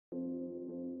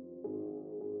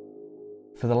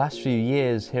For the last few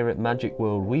years here at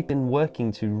MagicWorld, we've been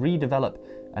working to redevelop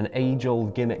an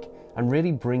age-old gimmick and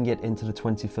really bring it into the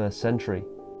 21st century.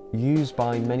 Used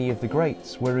by many of the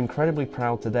greats, we're incredibly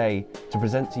proud today to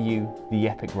present to you the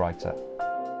Epic Writer.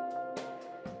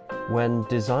 When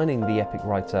designing the Epic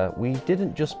Writer, we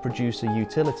didn't just produce a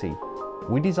utility,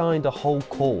 we designed a whole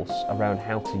course around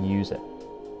how to use it.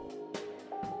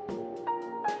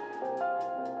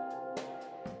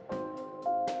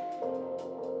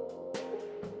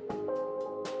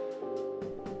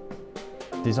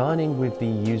 Designing with the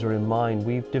user in mind,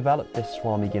 we've developed this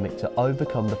Swami gimmick to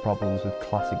overcome the problems with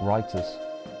classic writers.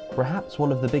 Perhaps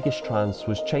one of the biggest strands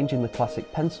was changing the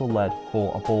classic pencil lead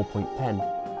for a ballpoint pen.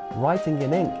 Writing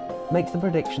in ink makes the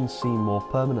predictions seem more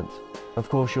permanent. Of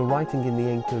course, you're writing in the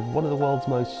ink of one of the world's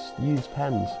most used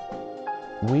pens.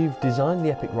 We've designed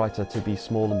the Epic Writer to be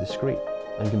small and discreet,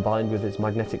 and combined with its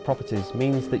magnetic properties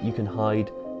means that you can hide,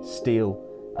 steal,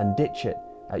 and ditch it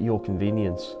at your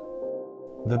convenience.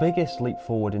 The biggest leap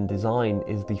forward in design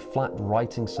is the flat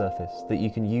writing surface that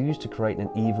you can use to create an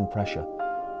even pressure,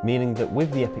 meaning that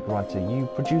with the Epic Writer you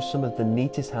produce some of the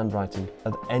neatest handwriting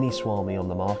of any Swami on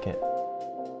the market.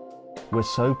 We're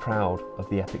so proud of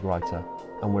the Epic Writer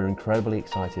and we're incredibly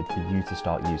excited for you to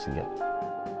start using it.